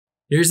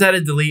Here's how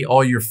to delete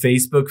all your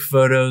Facebook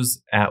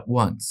photos at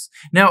once.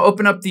 Now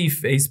open up the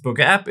Facebook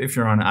app if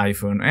you're on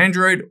iPhone or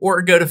Android,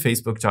 or go to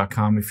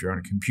facebook.com if you're on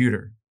a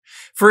computer.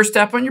 First,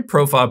 tap on your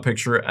profile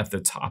picture at the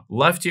top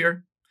left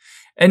here.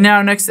 And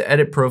now next to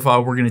edit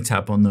profile, we're going to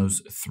tap on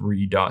those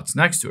three dots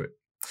next to it.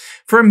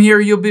 From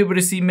here, you'll be able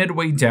to see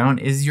midway down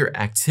is your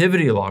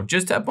activity log.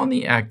 Just tap on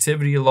the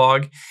activity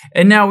log.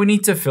 And now we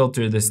need to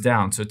filter this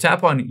down. So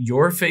tap on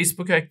your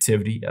Facebook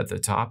activity at the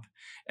top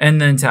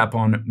and then tap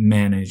on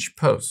manage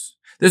posts.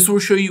 This will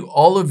show you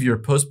all of your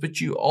posts, but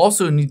you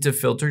also need to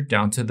filter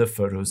down to the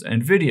photos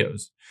and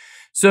videos.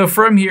 So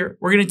from here,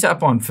 we're going to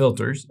tap on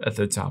filters at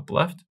the top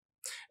left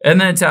and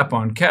then tap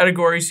on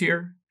categories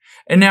here.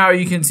 And now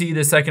you can see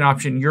the second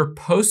option, your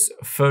posts,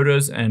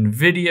 photos, and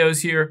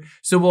videos here.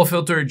 So we'll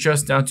filter it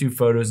just down to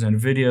photos and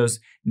videos.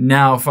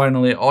 Now,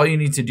 finally, all you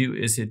need to do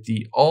is hit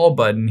the all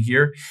button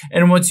here.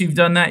 And once you've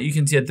done that, you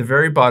can see at the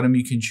very bottom,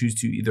 you can choose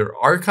to either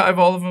archive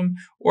all of them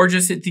or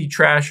just hit the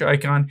trash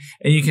icon.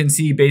 And you can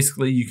see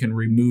basically you can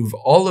remove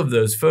all of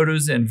those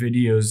photos and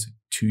videos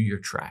to your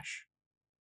trash.